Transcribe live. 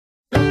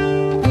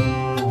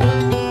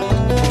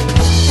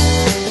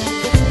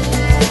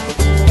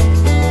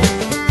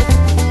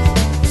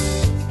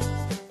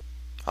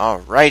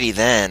Alrighty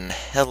then.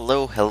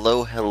 Hello,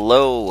 hello,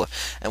 hello,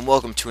 and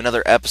welcome to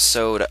another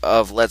episode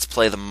of Let's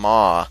Play the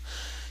Maw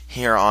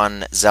here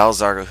on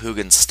Zalzar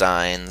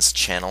Hugenstein's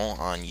channel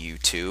on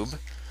YouTube.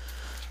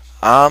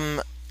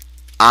 I'm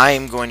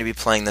going to be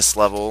playing this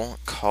level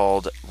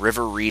called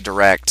River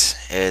Redirect.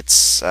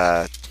 It's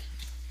a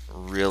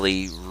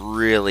really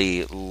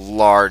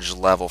large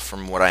level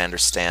from what I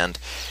understand.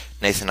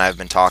 Nathan and I have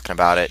been talking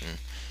about it, and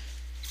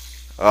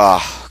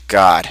oh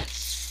god,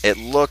 it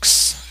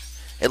looks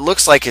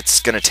like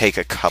it's going to take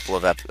a couple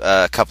of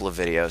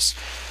videos.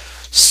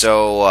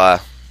 So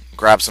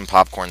grab some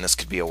popcorn. This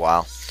could be a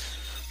while.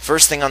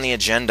 First thing on the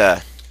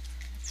agenda,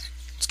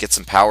 let's get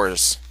some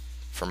powers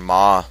for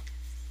Maw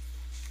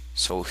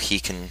so he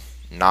can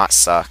not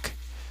suck.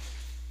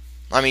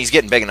 I mean, he's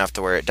getting big enough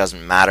to where it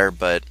doesn't matter,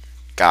 but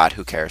God,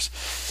 who cares?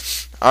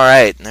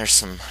 Alright, there's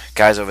some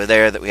guys over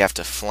there that we have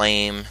to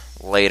flame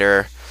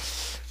later.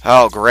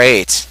 Oh,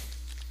 great.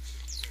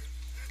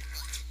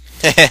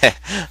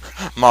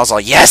 Maw's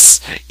all,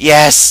 yes!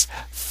 Yes!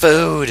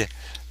 Food!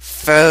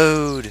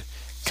 Food!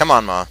 Come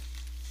on, Maw.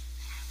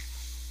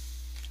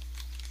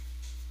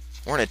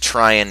 We're going to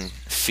try and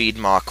feed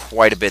Maw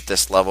quite a bit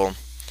this level.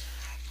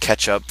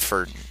 Catch up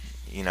for,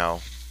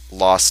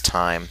 lost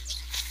time.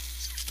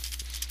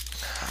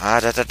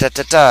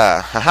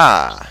 Ah-da-da-da-da-da!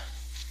 Ha-ha!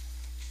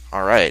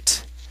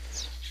 Alright.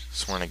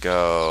 So we're going to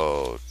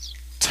go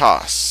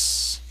toss.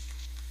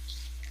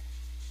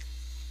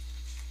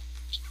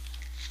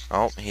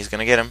 Oh, he's going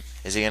to get him.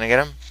 Is he going to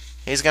get him?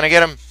 He's going to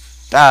get him.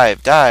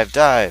 Dive, dive,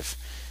 dive.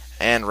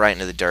 And right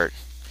into the dirt.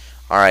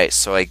 Alright,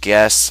 so I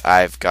guess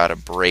I've got to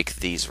break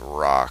these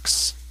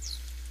rocks.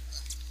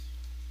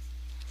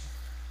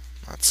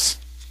 That's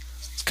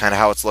kind of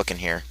how it's looking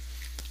here.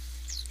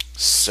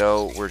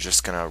 So we're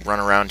just going to run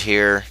around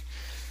here.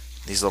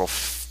 These little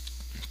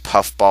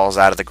puff balls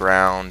out of the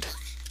ground.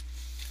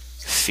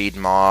 Feed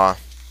Maw.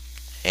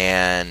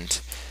 And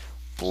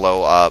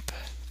blow up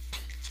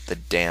the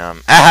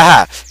damn...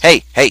 Ah!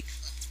 Hey! Hey!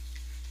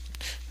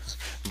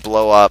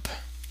 Blow up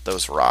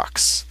those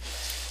rocks.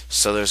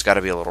 So there's got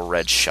to be a little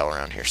red shell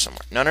around here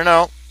somewhere. No, no,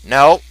 no.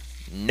 No.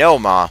 No,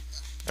 Maw.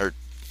 Or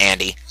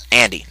Andy.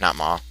 Andy, not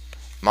Maw.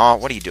 Maw,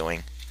 what are you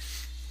doing?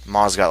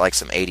 Maw's got like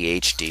some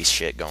ADHD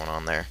shit going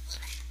on there.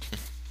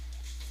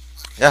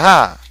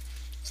 Yaha!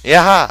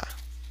 Yaha!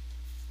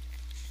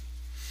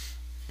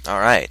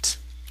 Alright.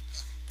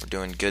 We're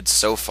doing good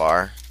so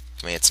far.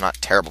 I mean, it's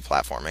not terrible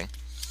platforming.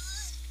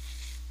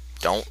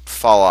 Don't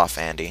fall off,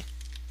 Andy.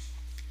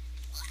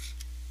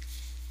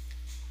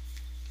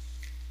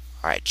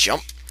 Alright,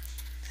 jump.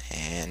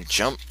 And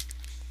jump.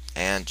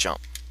 And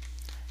jump.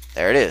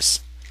 There it is.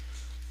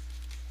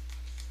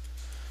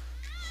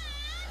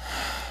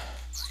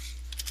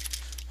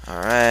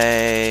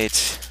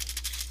 Alright.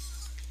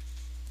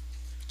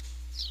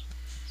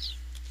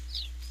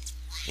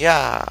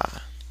 Yeah.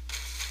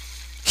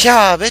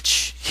 Yeah,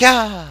 bitch.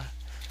 Yeah.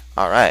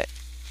 Alright.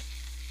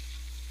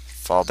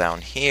 Fall down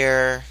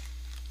here.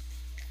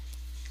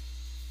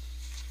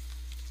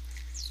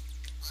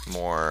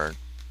 More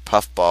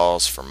puff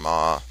balls for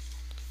Maw.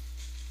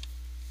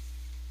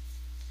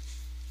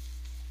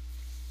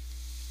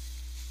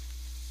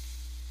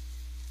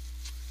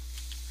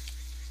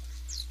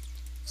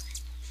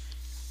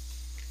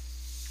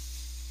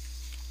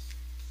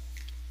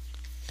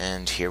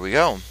 And here we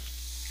go.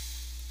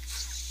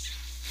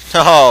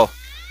 Oh,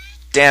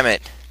 damn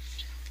it.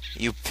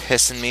 You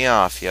pissing me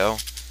off, yo.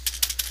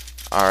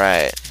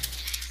 Alright.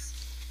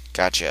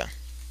 Gotcha.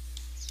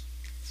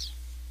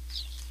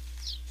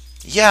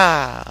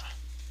 Yeah!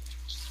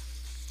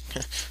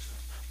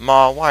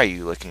 Maw, why are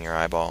you licking your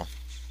eyeball?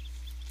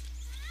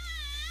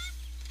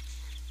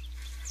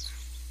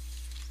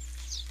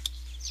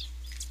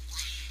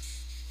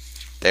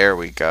 There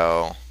we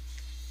go.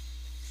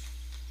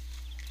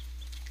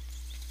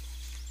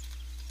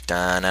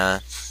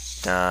 Donna,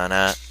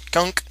 Donna,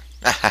 gunk.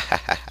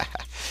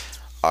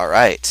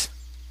 Alright.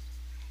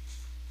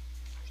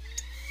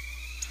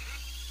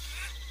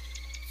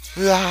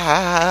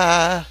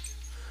 Ah,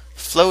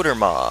 Floater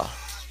Maw.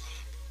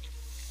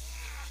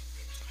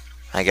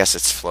 I guess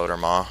it's Floater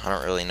Maw. I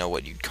don't really know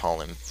what you'd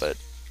call him, but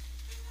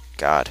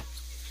God.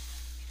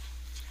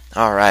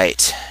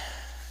 Alright.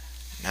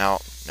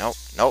 Now, nope,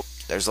 nope.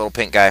 There's a little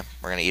pink guy.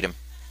 We're gonna eat him.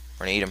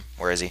 We're gonna eat him.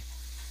 Where is he?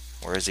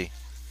 Where is he?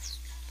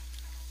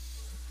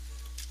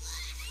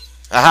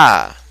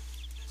 Aha!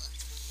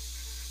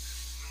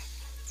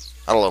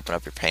 That'll open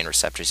up your pain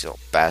receptors, you little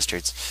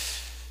bastards.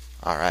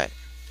 Alright.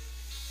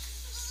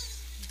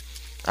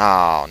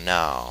 Oh,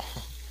 no.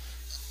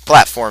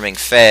 Platforming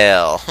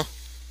fail.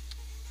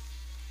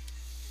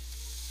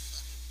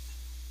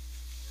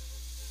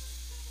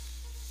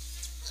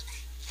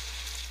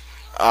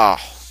 Oh,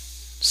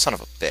 son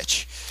of a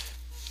bitch.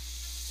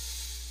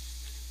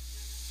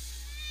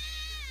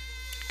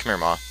 Come here,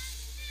 Maw.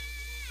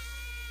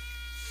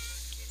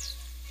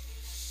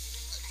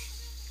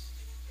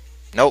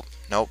 Nope,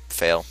 nope,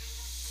 fail.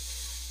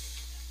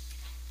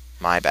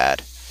 My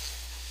bad.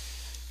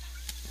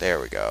 There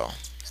we go.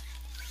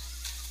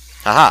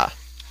 Haha.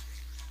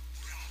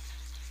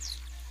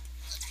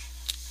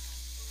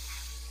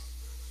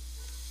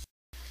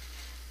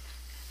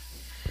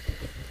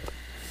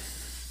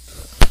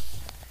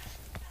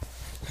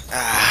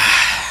 Ah.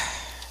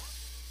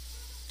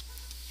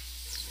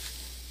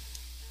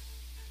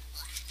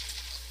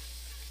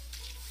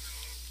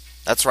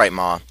 That's right,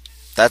 Ma.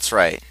 That's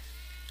right.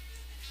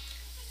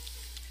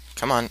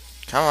 Come on.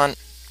 Come on.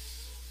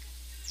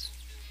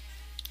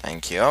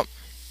 Thank you. Looks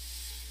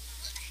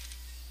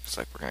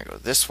like we're going to go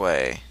this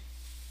way.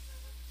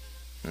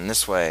 And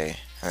this way.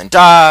 And then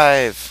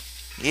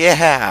dive!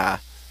 Yeah!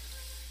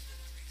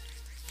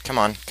 Come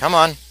on. Come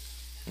on.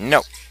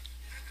 No.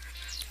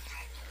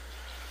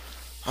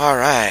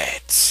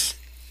 Alright.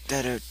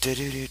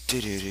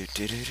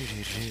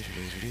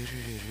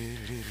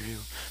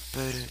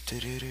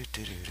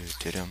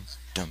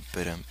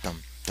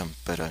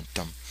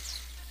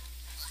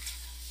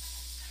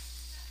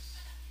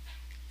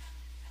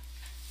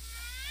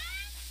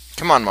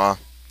 Come on, Ma.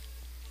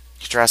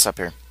 Get your ass up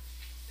here.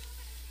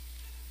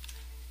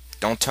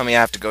 Don't tell me I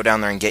have to go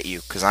down there and get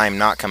you, because I am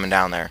not coming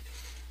down there.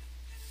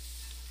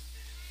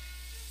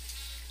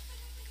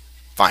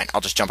 Fine,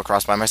 I'll just jump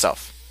across by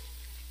myself.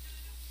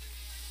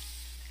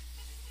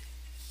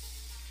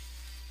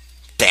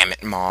 Damn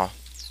it, Ma.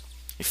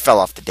 You fell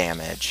off the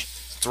damn edge.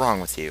 What's wrong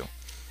with you?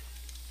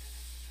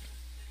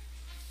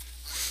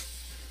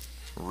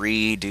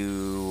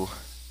 Redo.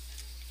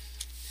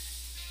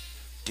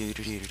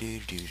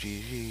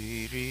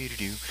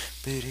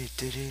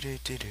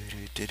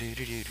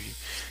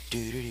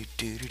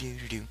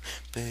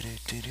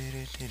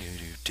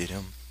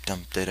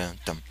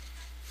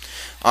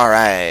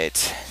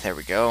 Alright, there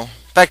we go.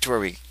 Back to where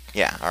we...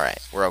 Yeah, alright,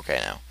 we're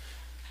okay now.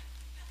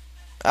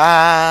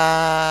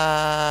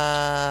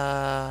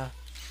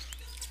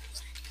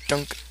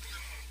 Dunk.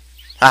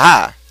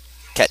 Aha!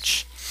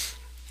 Catch.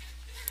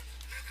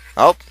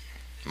 Oh,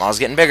 Ma's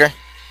getting bigger.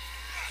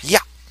 Yeah!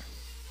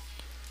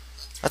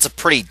 That's a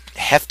pretty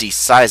hefty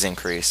size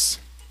increase.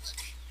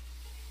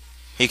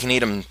 He can eat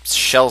them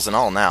shells and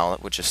all now,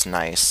 which is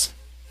nice.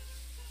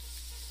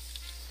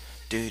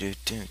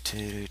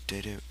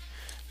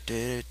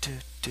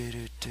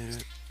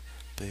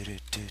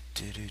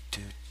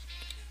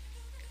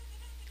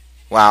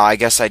 Wow, I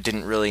guess I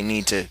didn't really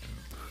need to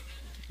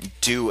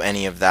do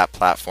any of that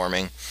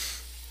platforming,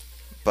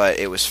 but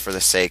it was for the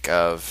sake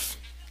of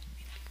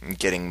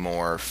getting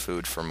more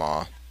food for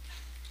Ma.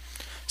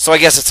 So I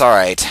guess it's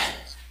alright.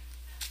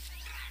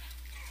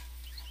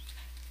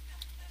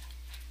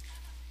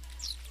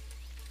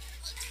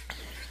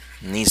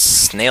 And these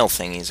snail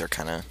thingies are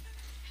kind of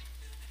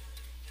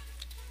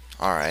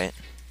alright.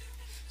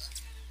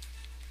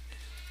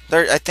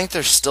 I think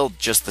they're still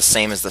just the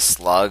same as the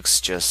slugs,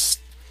 just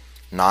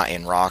not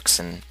in rocks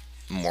and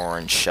more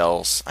in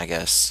shells, I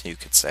guess you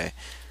could say.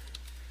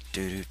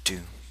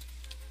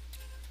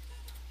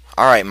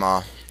 Alright,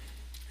 Ma.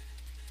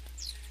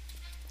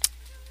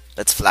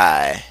 Let's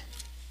fly.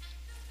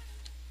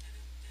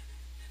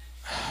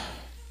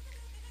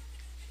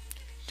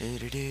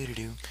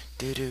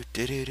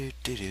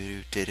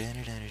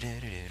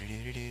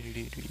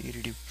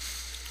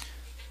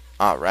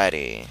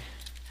 Alrighty.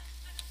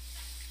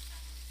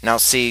 Now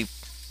see,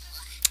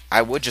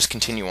 I would just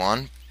continue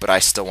on, but I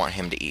still want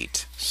him to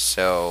eat.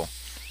 So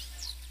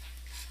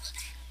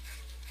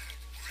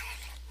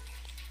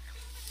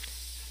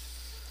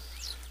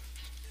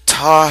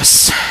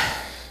toss.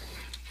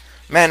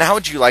 Man, how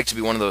would you like to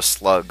be one of those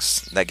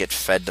slugs that get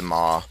fed to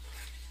Ma?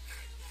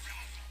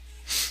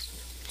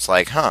 It's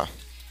like, huh.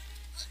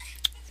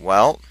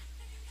 Well,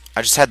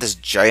 I just had this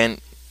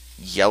giant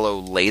yellow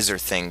laser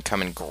thing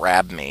come and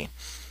grab me,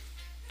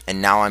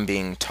 and now I'm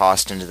being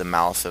tossed into the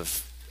mouth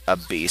of a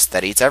beast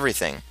that eats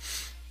everything.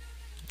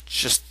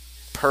 It's just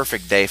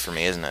perfect day for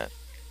me, isn't it?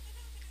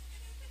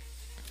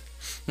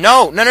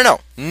 No, no, no, no,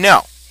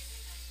 no.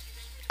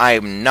 I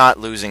am not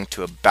losing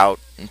to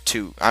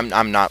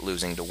I'm not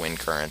losing to wind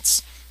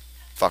currents.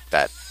 Fuck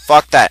that.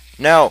 Fuck that.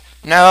 No,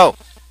 no.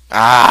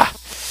 Ah.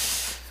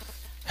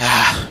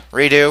 Ah.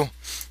 Redo.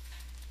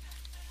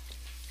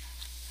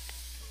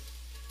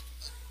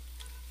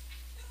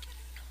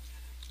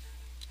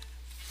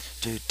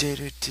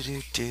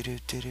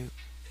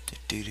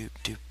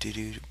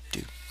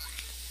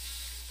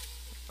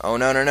 Oh,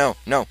 no, no, no,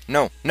 no,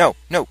 no, no,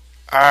 no.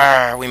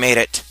 Ah, we made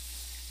it.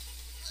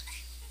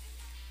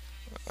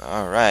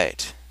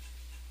 Alright.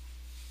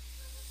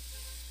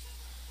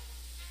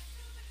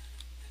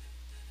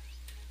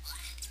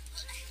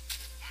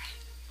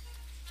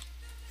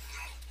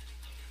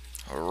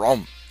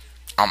 Rom.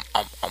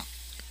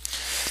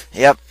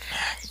 Yep.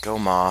 Go,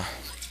 Ma.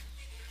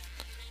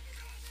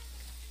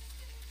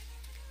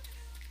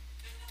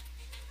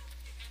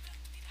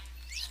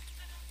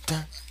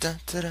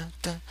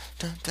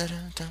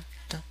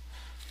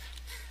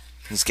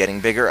 He's getting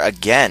bigger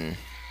again.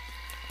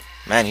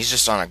 Man, he's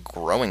just on a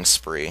growing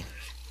spree.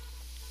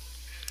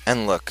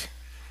 And look,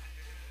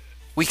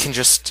 we can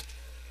just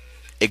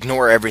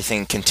ignore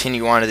everything,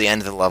 continue on to the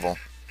end of the level.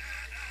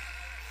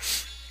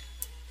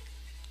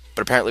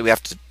 But apparently we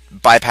have to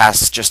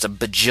bypass just a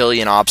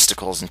bajillion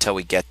obstacles until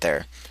we get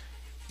there.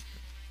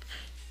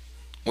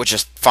 Which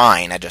is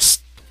fine,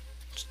 just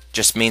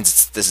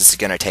means this is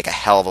going to take a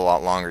hell of a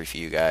lot longer for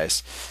you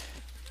guys.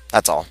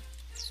 That's all.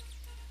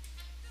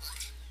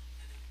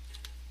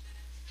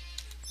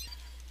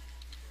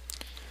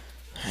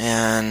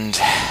 And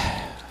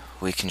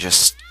we can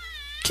just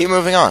keep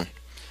moving on.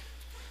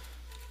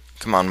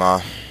 Come on,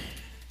 Ma.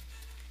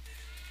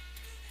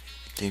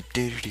 Do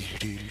do do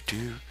do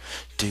do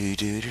do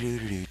do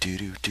do do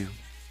do do.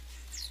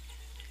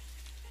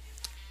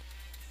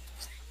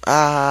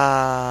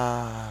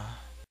 Ah.